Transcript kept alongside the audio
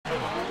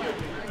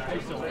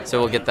So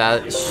we'll get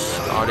that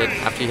started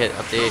after you hit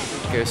update.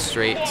 Go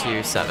straight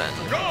to 7.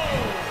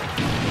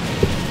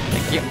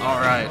 Thank you. All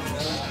right.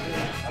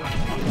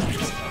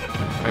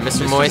 All right,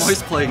 Mr. Moist.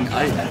 Moist playing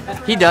Ike.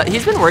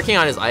 He's been working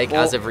on his Ike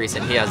as of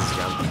recent. He has his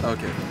jump.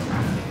 Okay.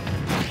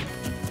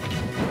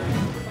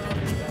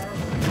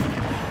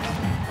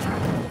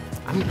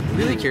 I'm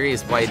really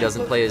curious why he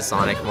doesn't play his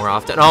Sonic more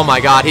often. Oh my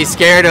god, he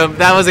scared him.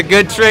 That was a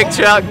good trick,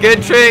 Chuck.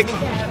 Good trick.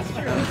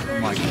 Oh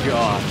my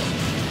gosh.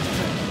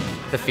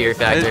 The fear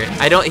factor.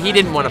 He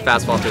didn't want to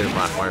fast fall through the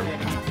platform.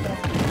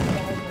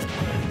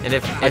 And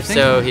if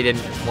so, he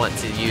didn't want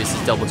to use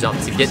his double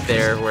jump to get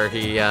there where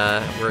he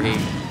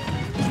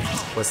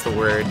what's the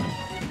word?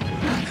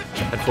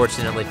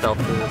 Unfortunately fell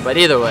through. But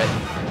either way.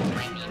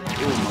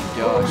 Oh my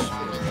gosh.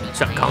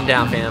 Chuck, calm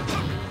down, fam.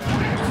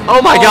 Oh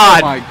my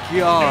god! Oh my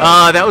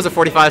god. That was a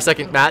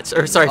 45-second match.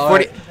 Or sorry,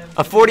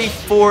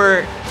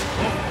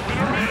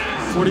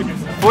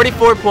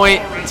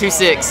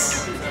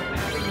 44.26.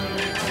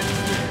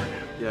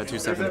 Yeah,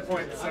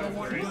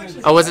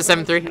 2-7. Oh, was it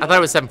 7-3? I thought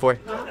it was 7-4.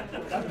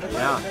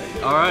 Yeah.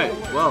 All right.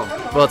 Well,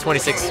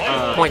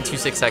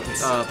 26.26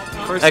 seconds.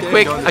 First A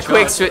quick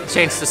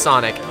change to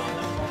Sonic,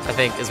 I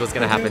think, is what's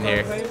gonna happen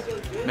here.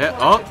 Yeah.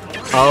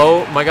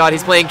 Oh my god,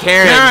 he's playing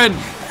Karen. Karen.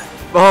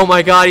 Oh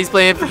my god, he's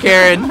playing for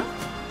Karen.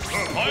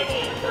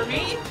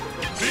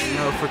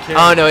 No, for Karen.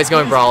 Oh no, he's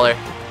going Brawler.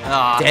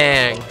 Ah.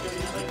 Dang.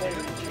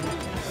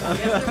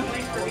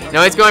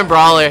 No, he's going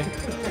Brawler.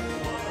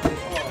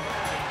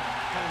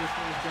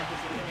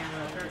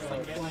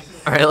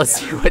 All right, let's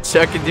see what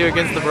Chuck can do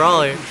against the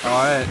Brawler.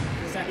 All right.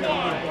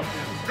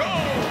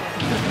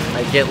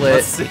 I get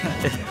lit.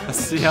 Let's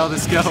see how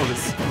this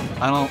goes.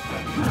 I don't.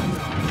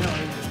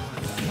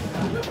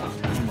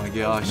 Oh my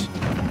gosh.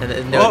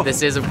 And no,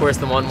 this is of course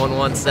the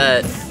 1-1-1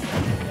 set.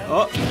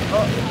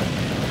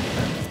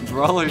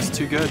 Brawler's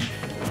too good.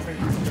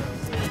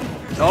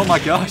 Oh my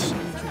gosh.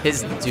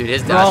 His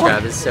dash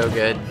grab is so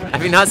good.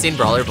 Have you not seen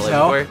Brawler play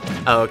before?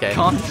 Oh, okay.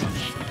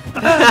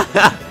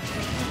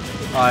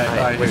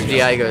 Alright, which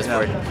DI goes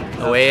for it?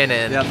 Away and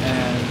in. Yep,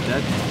 and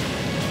dead.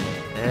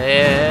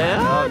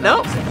 Yeah,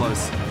 no.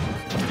 Close.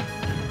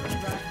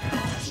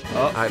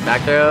 Alright,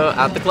 back throw,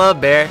 out the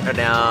club, bear. Oh,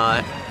 no,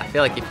 I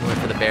feel like he went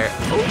for the bear.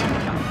 Oh.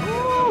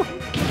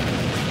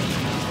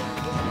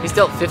 He's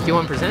dealt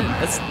 51%.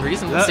 That's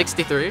reasonable.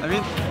 63. I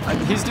mean,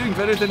 he's doing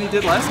better than he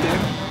did last game.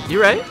 You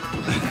right?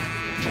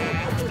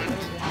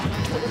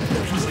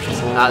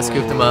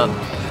 Scooped him up.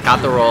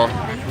 Got the roll.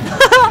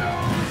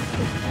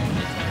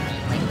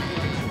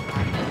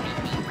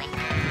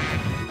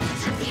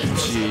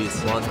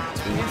 Jeez. 1, 2,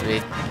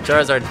 3.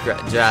 Charizard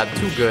jab.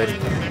 Too good.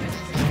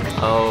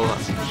 Oh.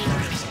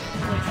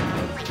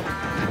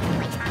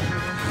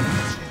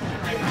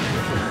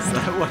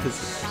 That was.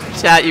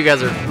 Chat, you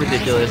guys are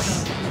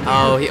ridiculous.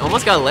 Oh, he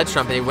almost got a ledge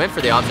trump and he went for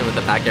the option with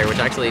the back air, which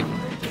actually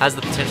has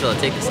the potential to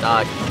take the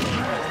stock.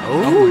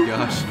 Oh my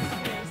gosh.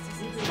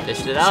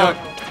 Dished it out.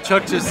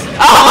 Chuck just.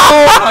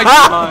 Oh my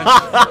god.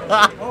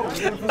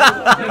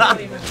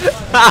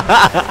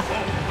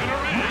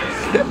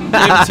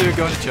 Game 2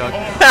 going to Chuck.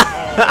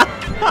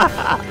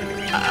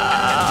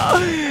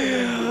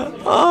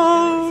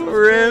 Oh,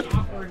 rip.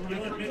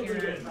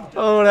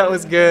 Oh, that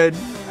was good.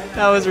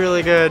 That was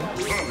really good.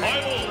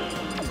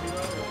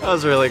 That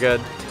was really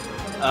good.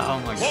 Oh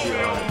my god.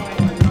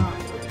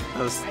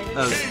 That was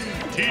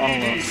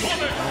almost.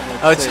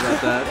 Oh, say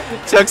about that.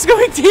 Chuck's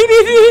going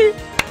DDD.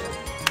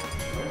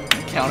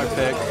 Counter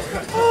pick.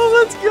 Oh,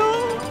 let's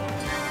go.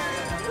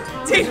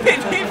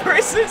 DDD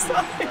versus.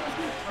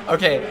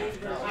 Okay,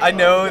 I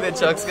know that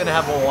Chuck's gonna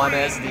have a 1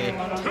 SD.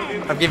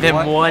 I'm giving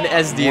him 1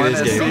 SD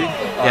this game.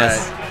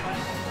 Yes. Right.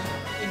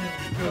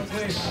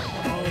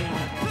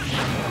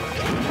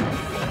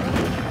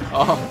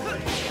 Oh,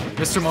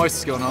 Mr. Moist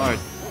is going hard.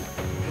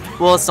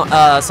 Well,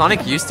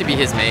 Sonic used to be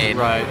his main.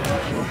 Right.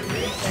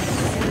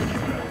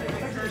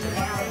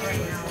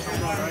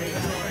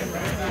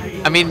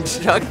 I mean,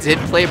 Chuck did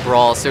play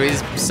Brawl, so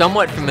he's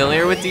somewhat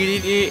familiar with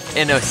DDD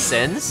in a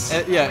sense.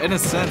 Yeah, in a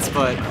sense,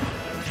 but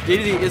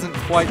DDD isn't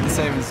quite the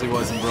same as he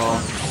was in Brawl.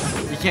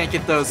 You can't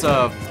get those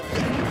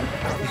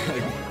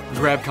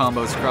grab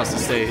combos across the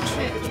stage.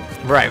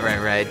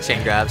 Right.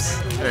 Chain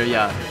grabs.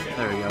 Yeah,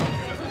 there we go.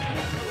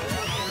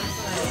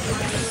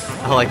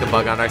 I like the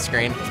bug on our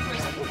screen.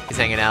 He's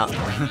hanging out.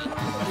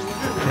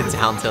 The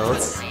down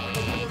tilts.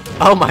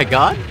 Oh my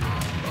god.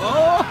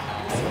 Oh!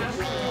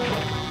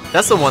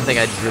 That's the one thing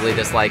I really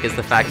dislike is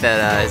the fact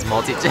that his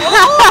multi.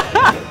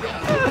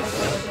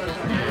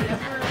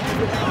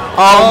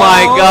 Oh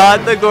my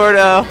god, the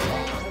Gordo.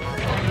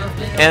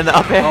 And the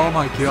up air. Oh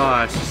my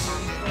gosh.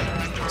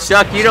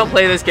 Chuck, you don't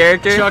play this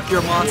character? Chuck,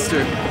 you're a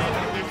monster.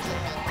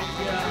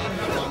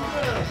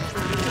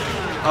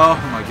 Oh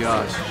my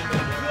gosh.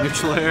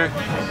 Neutral air.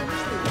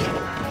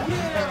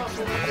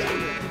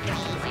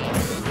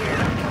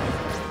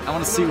 I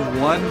want to see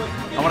one.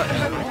 Oh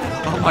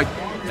my.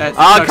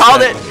 Oh,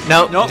 called it.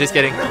 No, nope. Just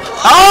kidding.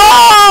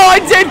 Oh, I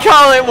did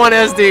call it 1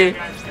 SD.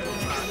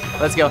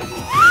 Let's go.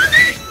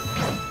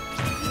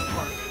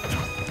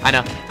 I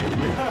know.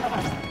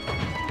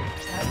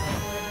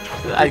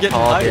 I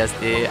called the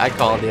SD. I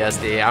called the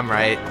SD. I'm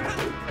right.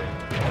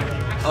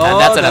 Oh, And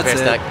that's enough air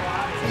stuck.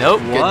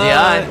 Nope, good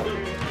DI.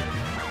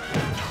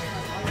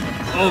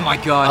 Oh my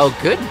gosh. Oh,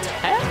 good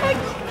tag.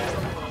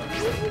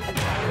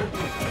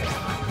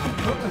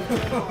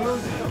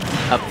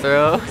 Up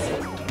throw.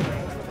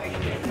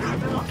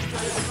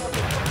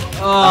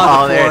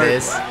 Oh, there it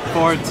is.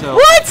 Forward tilt.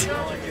 What?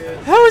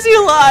 How is he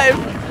alive?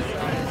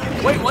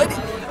 Wait, what?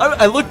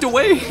 I looked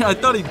away. I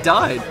thought he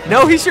died.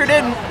 No, he sure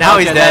didn't. Now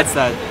he's dead. That's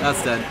dead.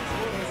 That's dead.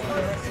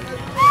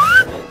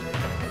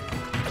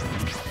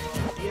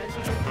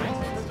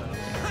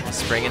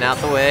 Springing out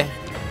the way.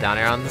 Down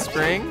air on the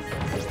spring.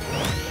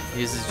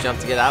 Uses jump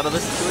to get out of the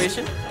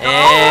situation.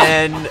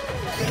 And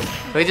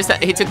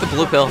he took the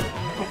blue pill.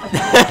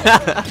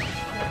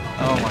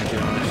 Oh my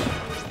gosh.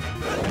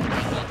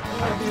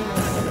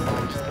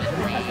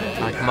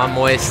 Come on,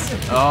 Moist.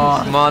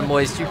 Oh. Come on,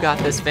 Moist. You got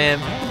this,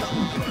 fam.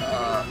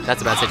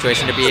 That's a bad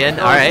situation to be in.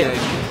 All right.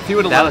 If he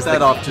would have left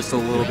that off just a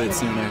little bit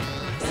sooner.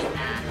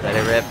 Let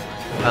it rip.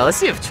 Let's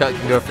see if Chuck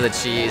can go for the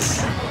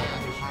cheese.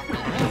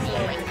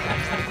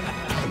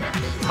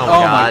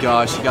 Oh my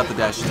gosh, he got the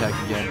dash attack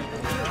again.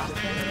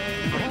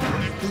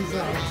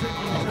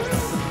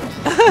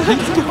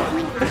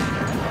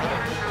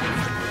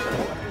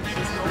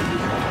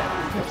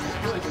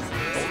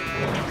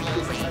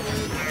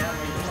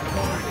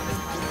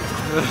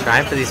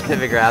 Trying for these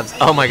pivot grabs.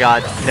 Oh my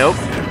god. Nope.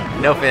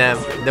 No fam.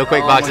 No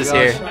quick boxes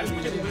here.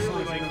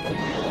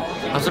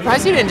 I'm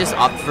surprised he didn't just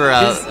opt for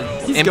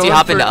he's empty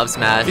hop into up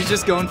smash. He's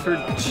just going for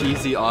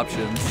cheesy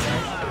options.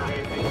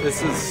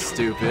 This is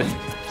stupid.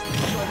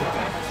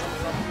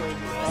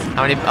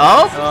 How many?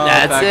 Oh,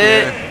 that's it.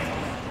 There.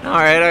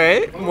 Alright,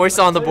 alright. Moist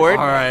on the board.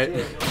 Alright.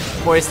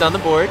 Moist on the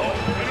board.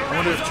 I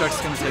wonder if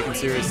Chuck's going to take him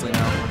seriously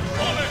now.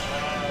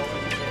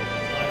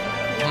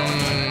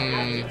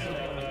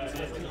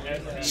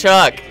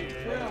 Chuck.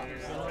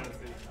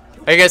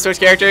 Are you going to switch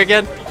character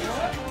again?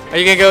 Are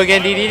you going to go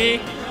again, DDD?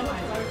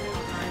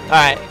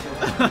 Alright.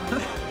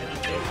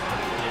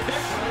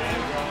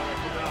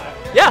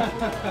 Yeah.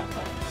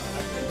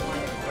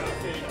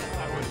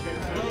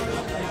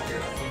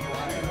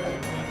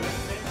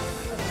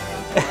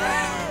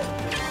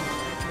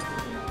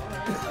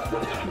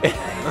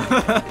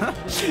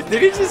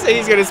 Did he just say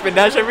he's gonna spin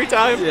dash every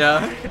time?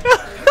 Yeah.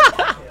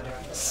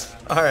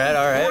 Alright,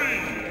 alright.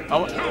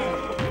 Oh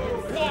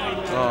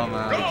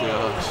my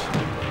gosh.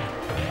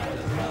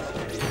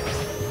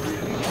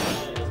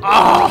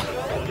 Ah!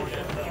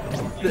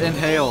 The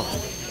inhale.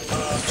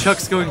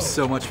 Chuck's going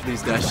so much for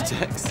these dash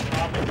attacks.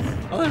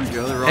 Oh, there we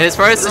go. And as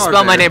far as to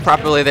spell my name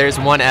properly, there's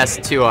one S,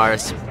 two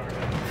R's.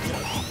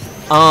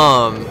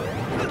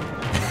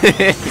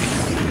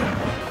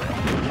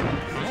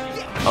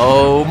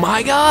 Oh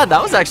my god,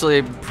 that was actually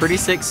a pretty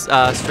sick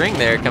string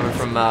there coming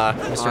from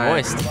Mr.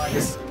 Moist.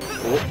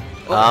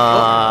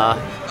 What?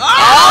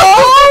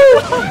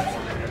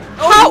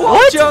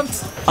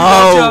 Jumped.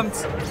 Oh.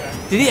 Jumped.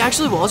 Did he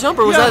actually wall jump,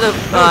 or was that a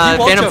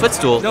Phantom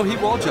Footstool? No, he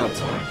wall jumped.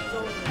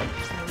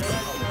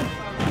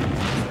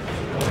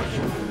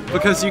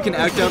 Because you can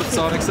act out of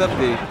Sonic's up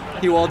B.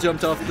 He wall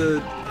jumped off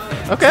the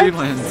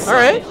Dreamlands.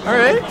 Alright,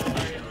 alright.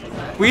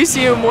 We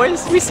see you,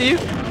 Moist. We see you.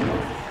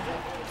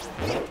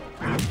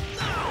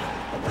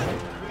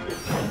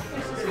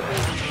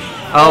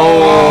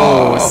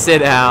 Oh, sit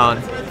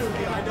down.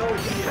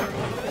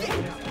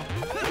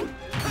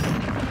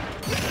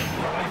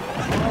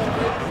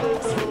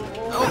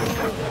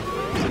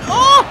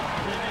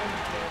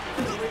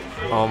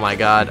 Oh my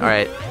god,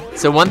 alright.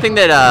 So one thing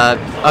that,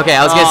 okay,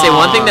 I was gonna say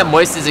one thing that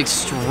Moist is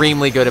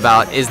extremely good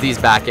about is these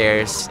back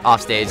airs off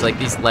stage, like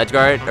these ledge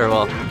guard, or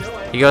well,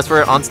 he goes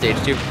for it on stage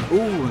too.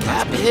 Ooh,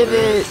 that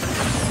pivot.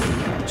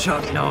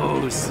 Chuck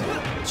knows.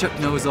 Chuck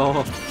knows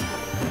all.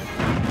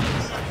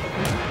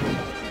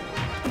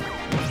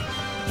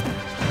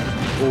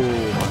 Oh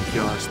my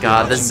gosh.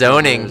 God, the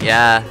zoning, coverage.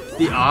 yeah.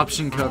 The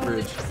option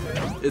coverage.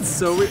 It's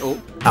so weird.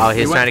 Oh,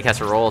 he's trying to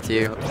catch a roll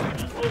too.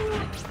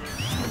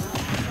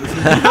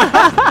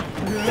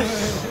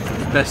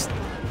 Best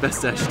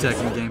dash attack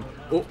in the game.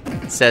 Oh.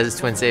 Says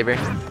Twin Saber.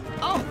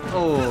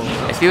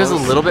 Oh. If he was a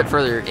little bit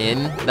further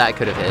in, that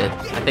could have hit.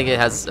 I think it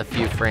has a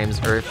few frames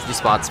or a few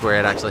spots where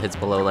it actually hits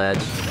below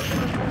ledge.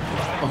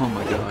 Oh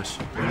my gosh.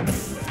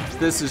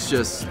 This is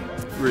just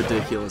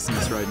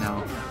ridiculousness right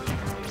now.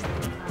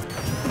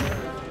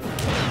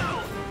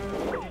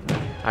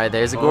 Alright,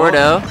 there's a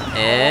Gordo,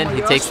 and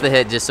he takes the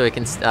hit just so he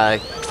can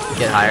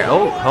get higher.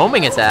 Oh,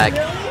 homing attack.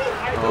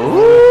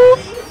 Oh.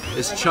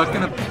 Is Chuck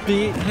gonna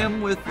beat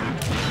him with...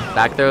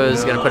 Back throw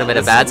is gonna put him in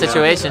a bad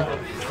situation.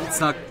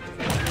 It's not...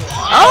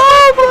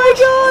 Oh my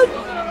god!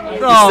 He's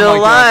still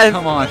alive.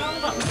 Come on.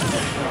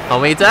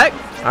 Homing attack?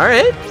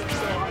 Alright.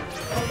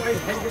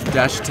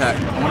 Dash attack.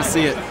 I wanna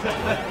see it.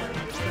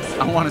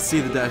 I wanna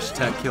see the dash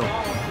attack kill.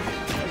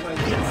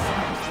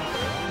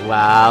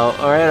 Wow.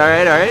 Alright,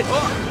 alright, alright.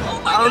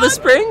 Out of the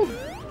spring.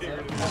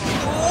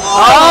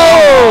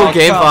 Oh,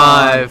 game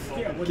 5.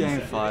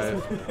 Game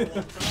 5.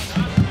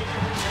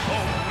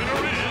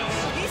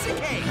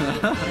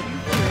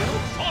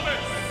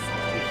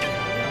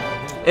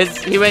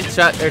 He went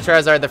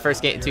Charizard the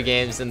first 2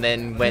 games and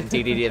then went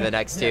DDD the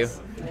next 2.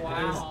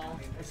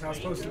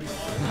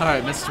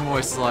 Alright, Mr.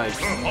 Moist, like,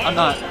 I'm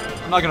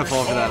not gonna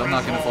fall for that. I'm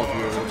not gonna fall for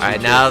your.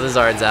 Alright, now the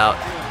Zard's out.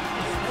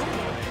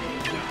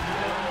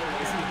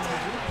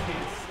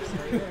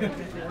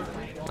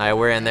 Alright,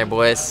 we're in there,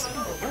 boys.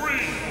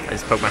 I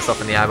just poked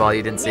myself in the eyeball.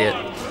 You didn't see it.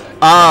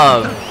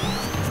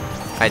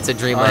 Alright, so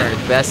Dreamland,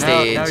 best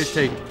stage. Now he's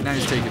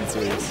taking it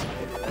serious.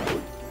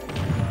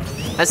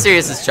 As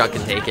serious as Chuck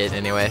can take it,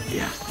 anyway.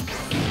 Yeah.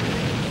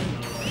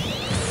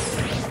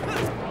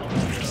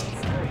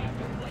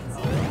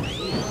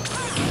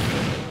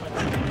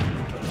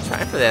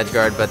 Trying for the edge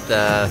guard, but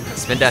the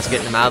spin dash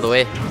getting him out of the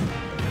way.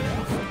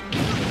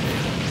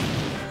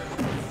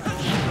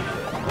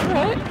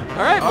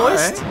 All right,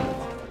 Moist.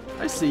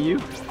 I see you.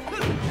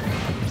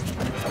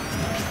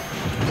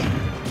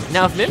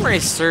 Now, if memory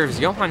serves,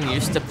 Johan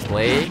used to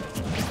play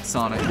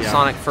Sonic, yeah.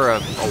 Sonic for a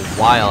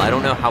while. I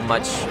don't know how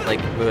much,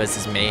 like, who was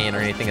his main or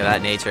anything of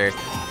that nature.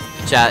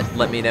 Chat,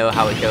 let me know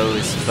how it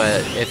goes.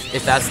 But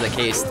if that's the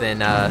case,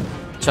 then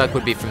Chuck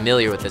would be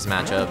familiar with this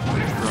matchup.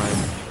 Right.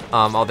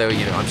 Although,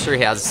 you know, I'm sure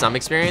he has some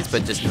experience,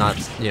 but just not,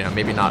 you know,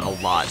 maybe not a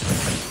lot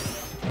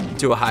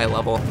to a high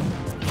level.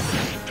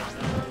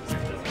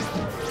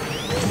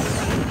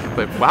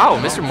 But wow,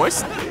 Mr.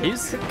 Moist,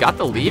 he's got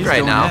the lead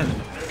right now.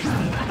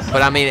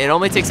 But I mean, it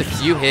only takes a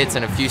few hits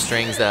and a few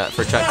strings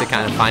for Chuck to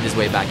kind of find his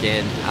way back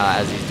in,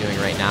 as he's doing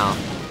right now.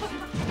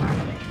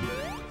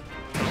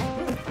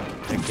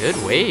 A good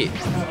weight.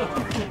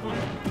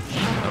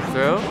 Up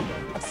throw.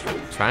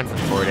 Trying for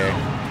the forward air.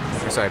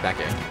 Or sorry, back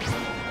air.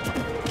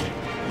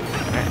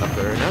 Alright, up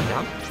throw. No,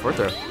 down. Forward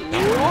throw.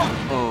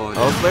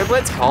 Oh, Flare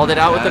Blitz called it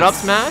out with an up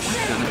smash.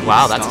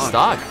 Wow, that's a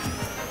stock.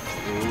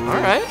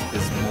 Alright.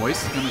 Is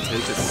Moist going to take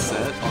a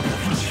set on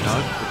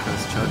Chuck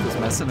because Chuck was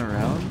messing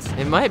around?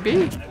 It might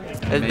be.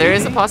 There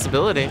is a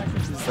possibility.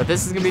 But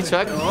this is going to be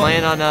Chuck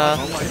playing on Oh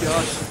my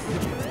gosh.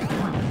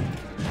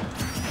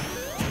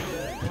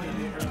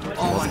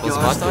 Oh my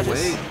gosh, the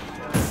weight.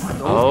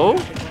 Oh?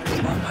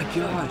 Oh my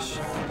gosh.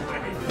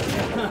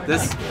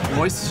 This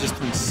Moist is just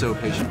playing so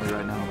patiently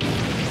right now.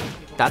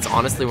 That's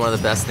honestly one of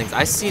the best things.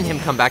 I've seen him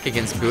come back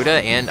against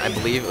Buddha and I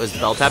believe it was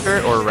Bell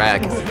Pepper or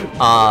Reg.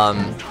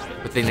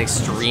 With an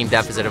extreme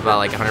deficit of about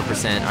like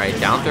 100%. Alright,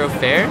 down throw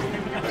fair.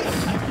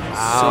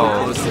 Wow.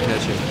 So close to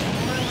catching.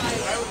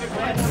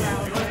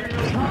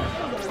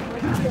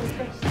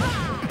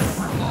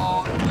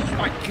 Oh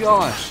my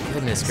gosh.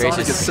 Goodness Sonic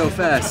gracious. is so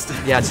fast.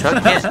 Yeah,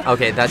 Chuck can't.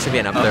 Okay, that should be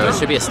an up throw. It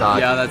should be a stock.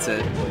 Yeah, that's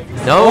it.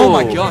 No. Oh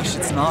my gosh,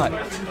 it's not.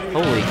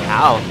 Holy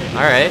cow.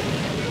 Alright.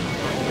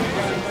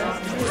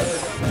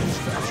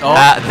 Oh,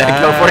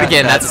 go for it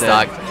again. That's a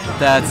stock.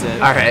 That's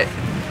it. Alright.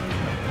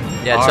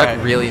 Yeah, All Chuck right.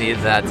 really needed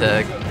that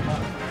to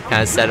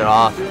kind of set it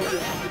off.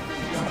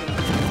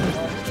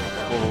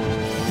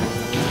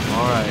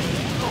 All right.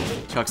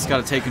 Chuck's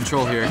got to take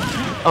control here.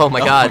 Oh my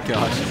god. Oh my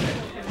gosh.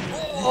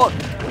 Oh.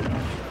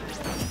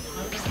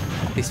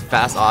 These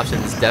fast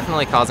options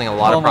definitely causing a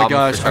lot of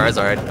problems for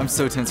Charizard. I'm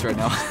so tense right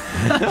now.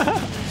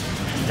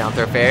 Down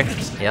throw fair.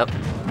 Yep.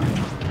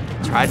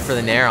 Tried for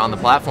the nair on the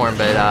platform,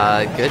 but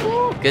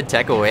good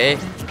tech away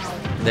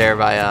there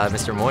by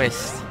Mr.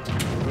 Moist.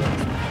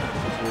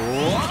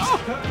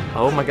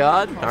 Oh my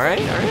god.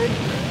 Alright, alright.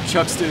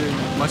 Chuck's doing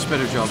a much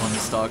better job on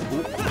this stock.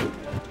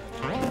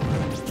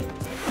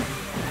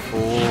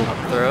 Up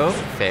throw.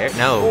 Fair.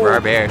 No, raw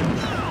bear.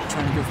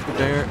 Trying to go for the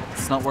bear.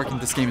 It's not working.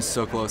 This game is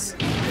so close.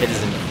 It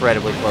is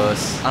incredibly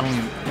close. I don't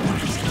even.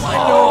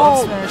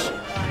 Oh!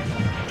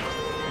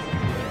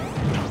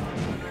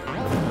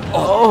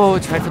 Oh,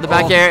 tried for the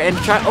back air and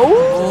try.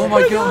 Oh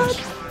my gosh.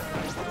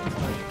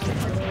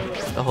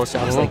 The whole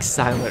shot is like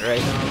silent right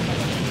now.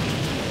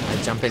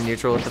 I jump in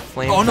neutral with the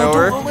flamethrower. Oh no,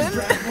 don't roll in.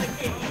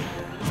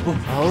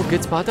 Oh,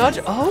 good spot dodge.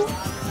 Oh,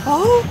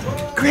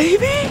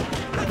 gravy.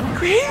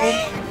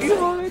 Gravy.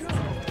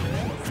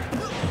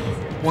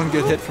 One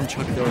good hit from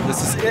Chuck though.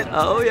 This is it.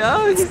 Oh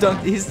yeah, he's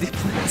done. He's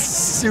playing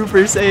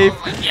super safe.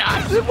 Oh my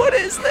gosh. What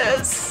is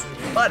this?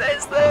 What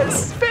is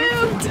this?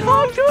 Spam,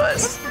 talk to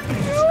us.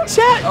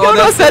 Chat, go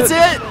nuts, that's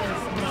it.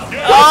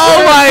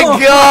 Oh my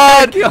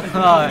god.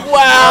 God.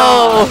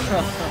 Wow.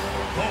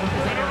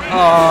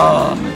 Oh.